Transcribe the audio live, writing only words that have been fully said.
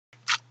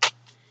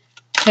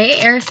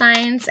Hey air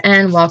signs,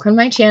 and welcome to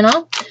my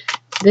channel.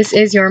 This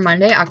is your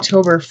Monday,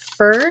 October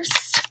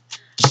 1st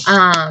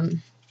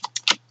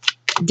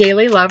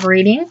daily love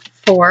reading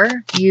for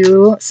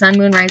you Sun,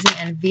 Moon, Rising,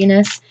 and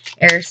Venus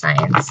air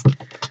signs,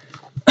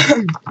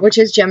 which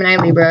is Gemini,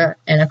 Libra,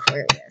 and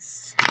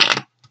Aquarius.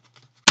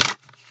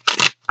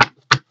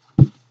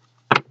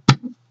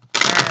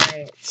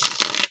 Alright,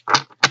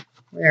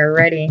 we are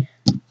ready.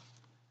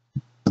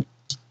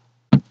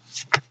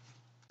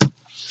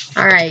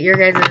 Alright, your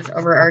guys'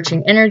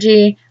 overarching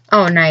energy,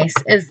 oh nice,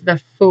 is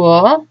the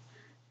Fool.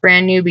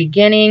 Brand new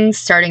beginnings,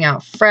 starting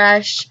out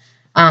fresh,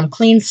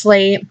 clean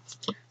slate,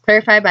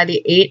 clarified by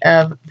the Eight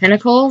of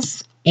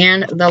Pentacles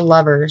and the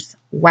Lovers.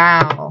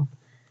 Wow.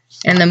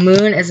 And the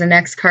Moon is the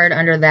next card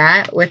under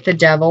that with the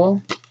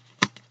Devil.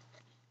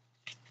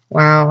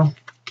 Wow.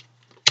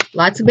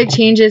 Lots of big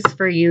changes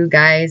for you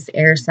guys,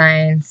 air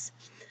signs.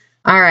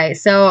 Alright,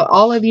 so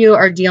all of you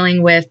are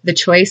dealing with the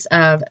choice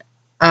of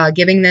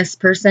giving this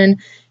person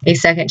a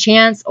second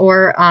chance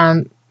or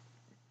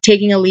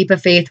taking a leap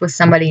of faith with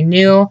somebody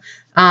new.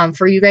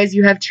 For you guys,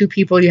 you have two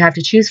people you have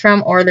to choose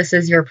from, or this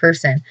is your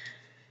person.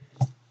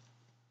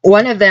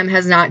 One of them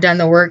has not done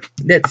the work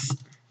that's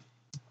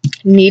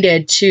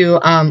needed to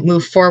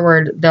move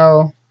forward,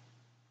 though,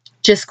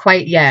 just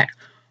quite yet.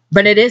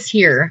 But it is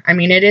here. I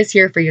mean, it is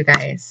here for you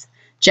guys.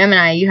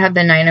 Gemini, you have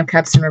the Nine of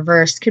Cups in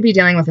reverse. Could be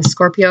dealing with a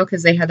Scorpio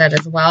because they have that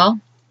as well.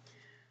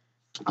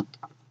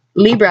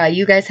 Libra,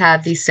 you guys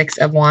have the Six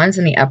of Wands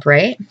in the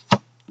upright.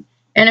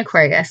 And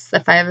Aquarius, the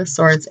Five of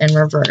Swords in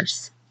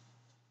reverse.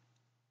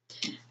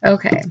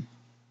 Okay.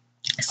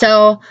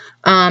 So,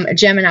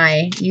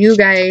 Gemini, you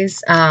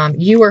guys,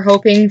 you were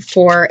hoping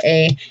for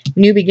a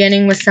new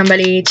beginning with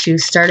somebody to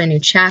start a new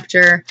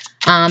chapter.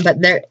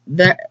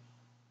 But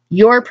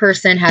your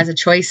person has a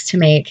choice to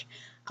make.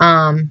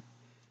 And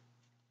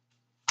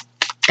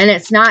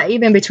it's not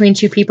even between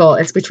two people.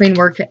 It's between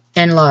work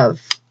and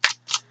love.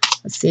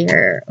 Let's see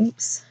here.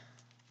 Oops.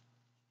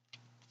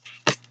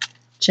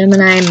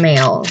 Gemini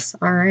males.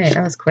 All right,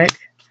 that was quick.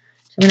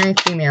 Gemini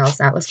females.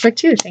 That was quick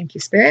too. Thank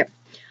you, Spirit.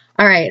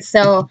 All right,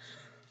 so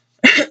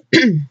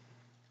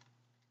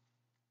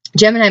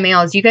Gemini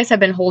males, you guys have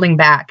been holding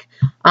back,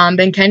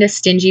 been kind of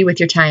stingy with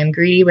your time,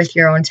 greedy with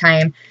your own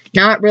time,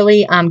 not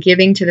really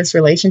giving to this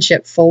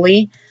relationship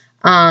fully.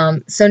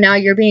 So now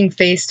you're being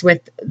faced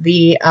with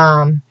the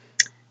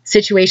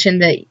situation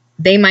that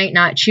they might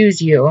not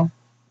choose you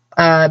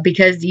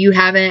because you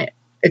haven't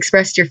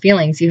expressed your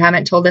feelings. You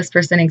haven't told this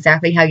person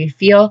exactly how you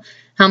feel,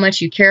 how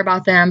much you care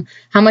about them,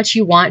 how much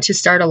you want to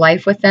start a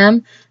life with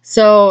them.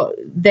 So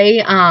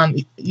they,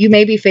 you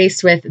may be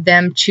faced with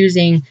them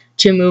choosing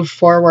to move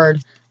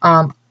forward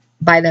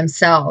by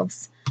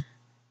themselves.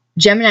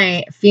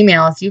 Gemini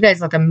females, you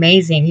guys look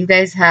amazing. You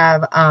guys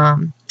have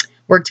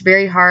worked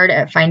very hard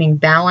at finding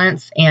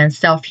balance and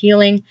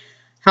self-healing.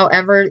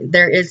 However,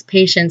 there is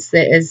patience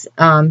that is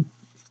a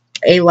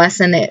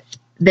lesson that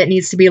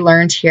needs to be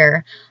learned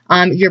here.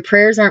 Your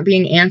prayers aren't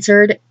being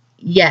answered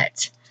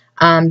yet.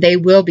 They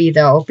will be,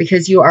 though,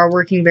 because you are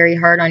working very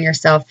hard on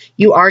yourself.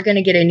 You are going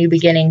to get a new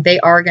beginning. They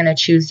are going to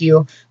choose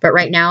you. But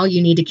right now,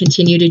 you need to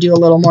continue to do a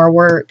little more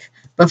work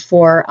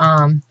before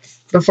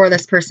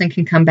this person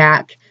can come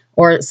back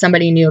or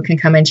somebody new can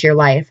come into your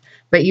life.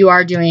 But you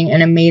are doing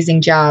an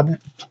amazing job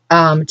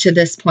to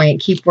this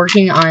point. Keep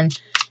working on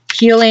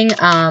healing.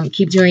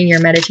 Keep doing your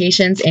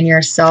meditations and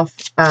your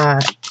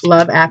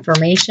self-love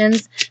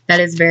affirmations. That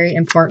is very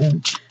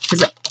important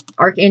because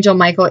Archangel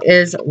Michael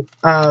is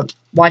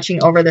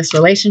watching over this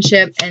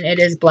relationship, and it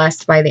is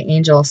blessed by the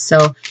angels.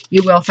 So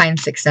you will find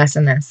success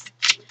in this.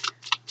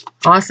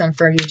 Awesome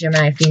for you,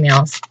 Gemini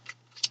females.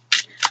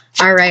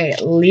 All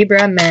right,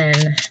 Libra men.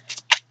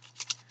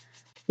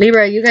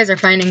 Libra, you guys are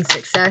finding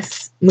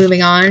success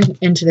moving on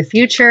into the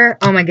future.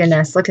 Oh my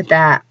goodness, look at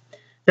that.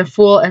 The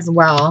Fool as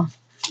well.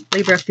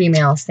 Libra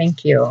females,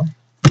 thank you.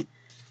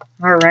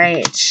 All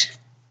right.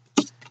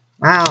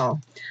 Wow.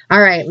 All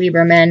right,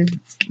 Libra men.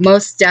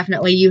 Most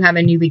definitely you have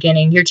a new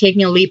beginning. You're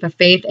taking a leap of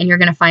faith and you're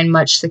going to find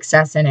much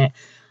success in it.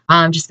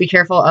 Just be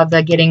careful of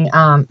the getting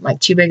like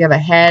too big of a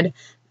head.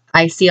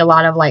 I see a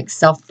lot of like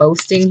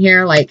self-boasting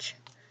here, like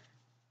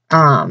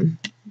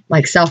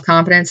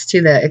self-confidence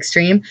to the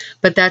extreme,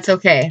 but that's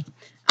okay.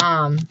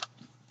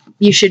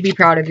 You should be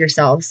proud of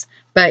yourselves.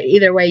 But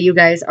either way, you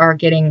guys are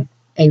getting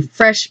a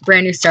fresh,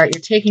 brand new start.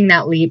 You're taking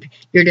that leap.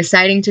 You're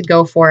deciding to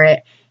go for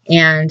it,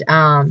 and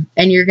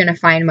you're going to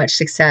find much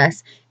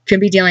success. Could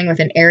be dealing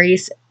with an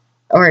Aries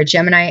or a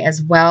Gemini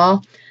as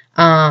well.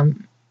 Yeah,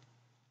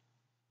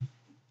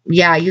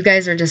 you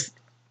guys are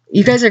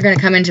going to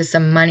come into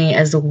some money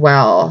as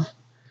well.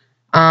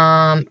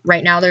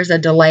 Right now there's a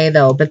delay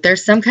though, but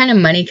there's some kind of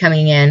money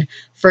coming in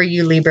for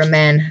you Libra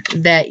men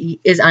that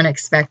is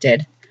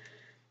unexpected.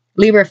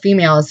 Libra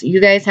females, you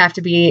guys have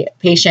to be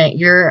patient.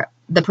 You're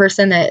the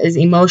person that is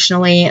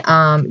emotionally,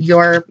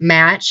 your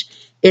match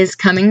is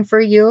coming for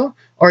you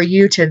or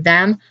you to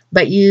them,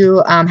 but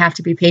you have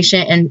to be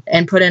patient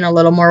and put in a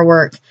little more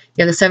work.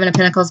 You have the Seven of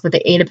Pentacles, but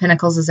the Eight of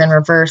Pentacles is in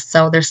reverse.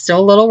 So there's still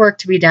a little work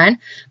to be done,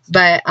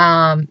 but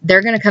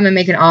they're going to come and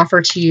make an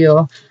offer to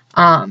you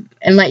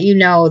and let you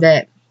know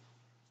that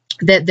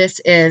this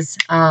is,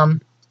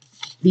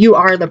 you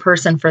are the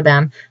person for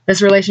them.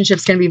 This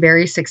relationship's going to be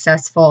very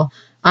successful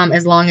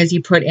as long as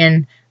you put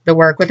in the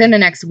work. Within the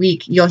next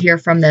week, you'll hear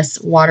from this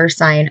water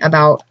sign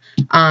about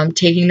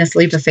taking this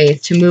leap of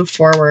faith to move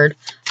forward.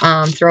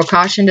 Throw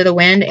caution to the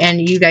wind,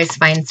 and you guys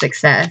find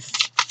success.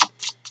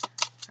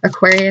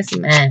 Aquarius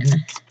men.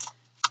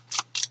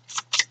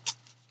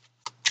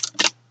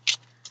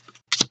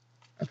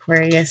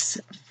 Aquarius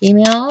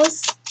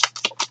females.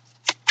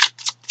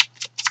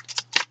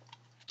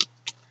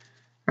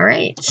 All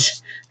right.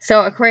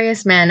 So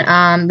Aquarius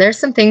men, there's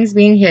some things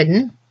being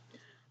hidden.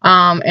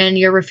 And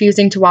you're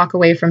refusing to walk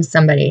away from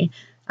somebody.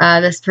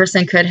 This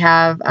person could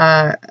have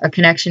a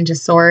connection to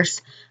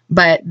source,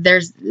 but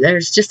there's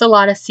just a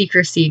lot of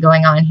secrecy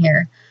going on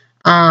here.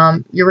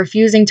 You're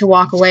refusing to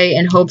walk away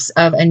in hopes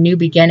of a new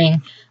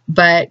beginning,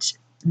 but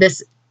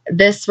this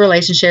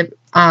relationship,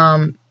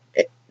 for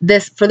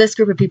this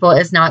group of people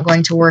is not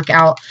going to work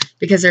out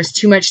because there's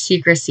too much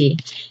secrecy.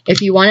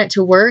 If you want it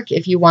to work,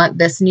 if you want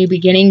this new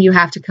beginning, you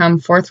have to come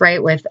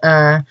forthright with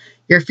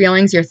your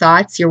feelings, your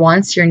thoughts, your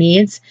wants, your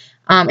needs.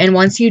 And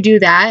once you do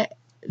that,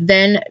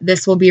 then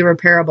this will be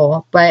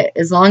repairable. But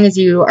as long as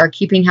you are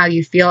keeping how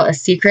you feel a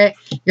secret,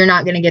 you're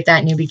not going to get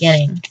that new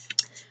beginning.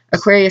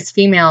 Aquarius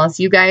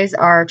females, you guys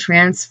are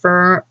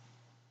transforming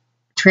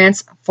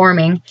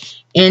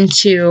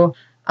into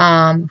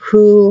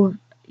who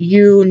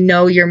you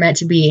know you're meant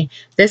to be.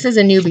 This is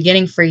a new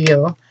beginning for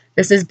you.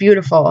 This is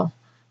beautiful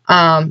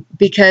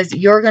because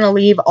you're going to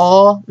leave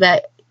all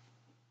that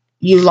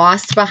you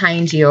lost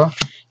behind you.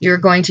 You're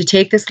going to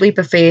take this leap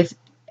of faith,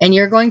 and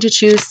you're going to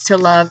choose to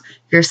love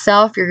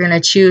yourself. You're going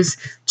to choose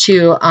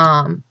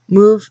to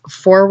move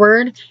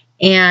forward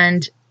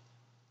and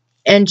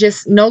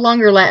just no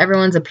longer let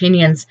everyone's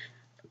opinions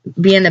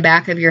be in the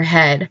back of your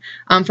head.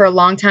 For a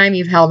long time,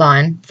 you've held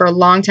on. For a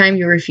long time,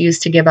 you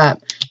refused to give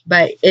up.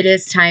 But it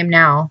is time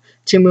now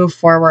to move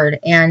forward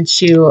and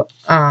to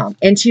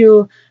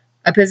into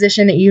a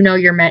position that you know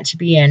you're meant to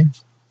be in.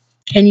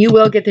 And you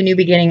will get the new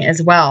beginning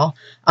as well.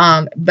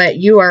 But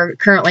you are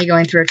currently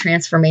going through a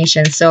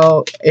transformation.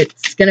 So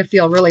it's going to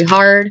feel really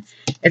hard.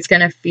 It's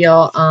going to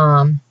feel,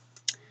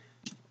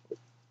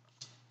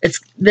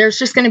 there's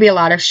just going to be a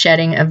lot of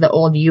shedding of the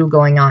old you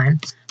going on.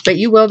 But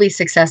you will be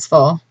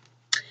successful.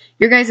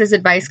 Your guys'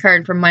 advice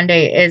card for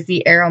Monday is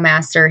the Arrow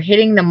Master,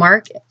 hitting the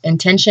mark,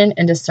 intention,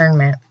 and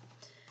discernment.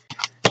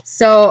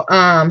 So,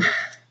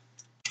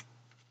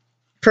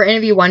 for any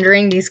of you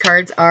wondering, these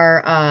cards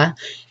are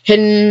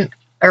hidden...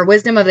 or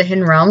Wisdom of the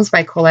Hidden Realms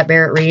by Colette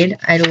Barrett Reed.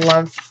 I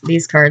love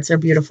these cards. They're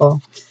beautiful.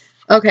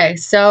 Okay,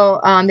 so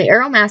the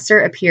Arrow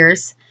Master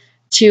appears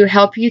to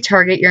help you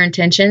target your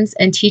intentions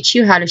and teach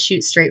you how to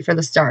shoot straight for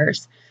the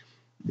stars.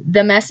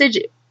 The message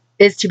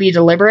is to be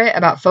deliberate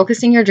about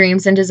focusing your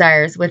dreams and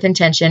desires with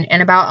intention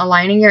and about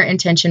aligning your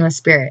intention with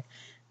spirit.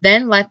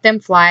 Then let them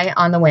fly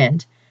on the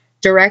wind,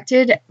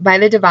 directed by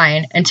the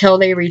divine until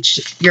they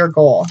reach your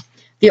goal.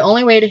 The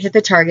only way to hit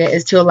the target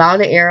is to allow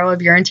the arrow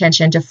of your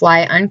intention to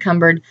fly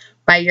unencumbered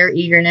by your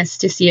eagerness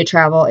to see it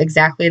travel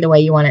exactly the way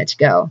you want it to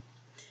go.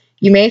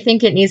 You may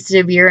think it needs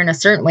to veer in a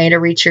certain way to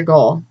reach your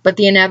goal, but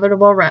in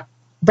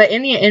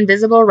the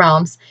invisible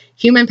realms,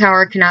 human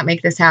power cannot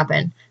make this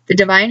happen. The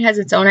divine has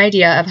its own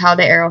idea of how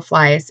the arrow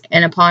flies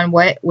and upon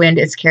what wind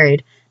it's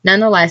carried.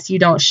 Nonetheless, you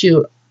don't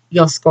shoot,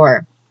 you'll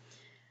score.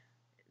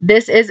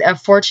 This is a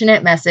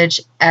fortunate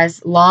message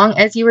as long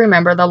as you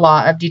remember the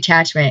law of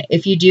detachment.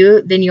 If you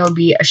do, then you'll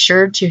be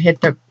assured to hit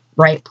the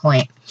right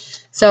point.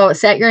 So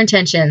set your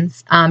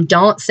intentions.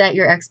 Don't set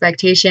your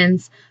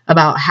expectations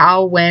about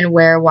how, when,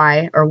 where,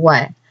 why, or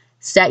what.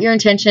 Set your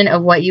intention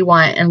of what you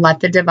want and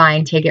let the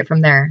divine take it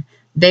from there.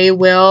 They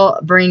will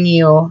bring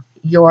you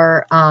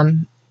your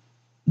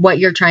what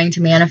you're trying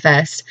to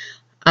manifest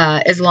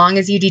as long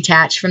as you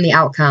detach from the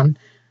outcome.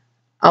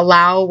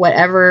 Allow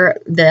whatever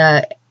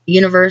the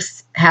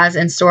universe has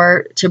in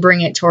store to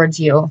bring it towards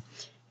you.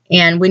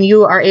 And when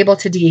you are able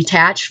to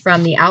detach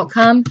from the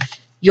outcome,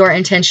 your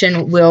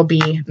intention will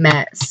be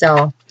met. So,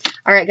 all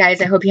right, guys,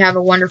 I hope you have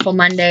a wonderful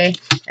Monday.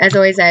 As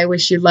always, I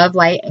wish you love,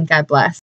 light, and God bless.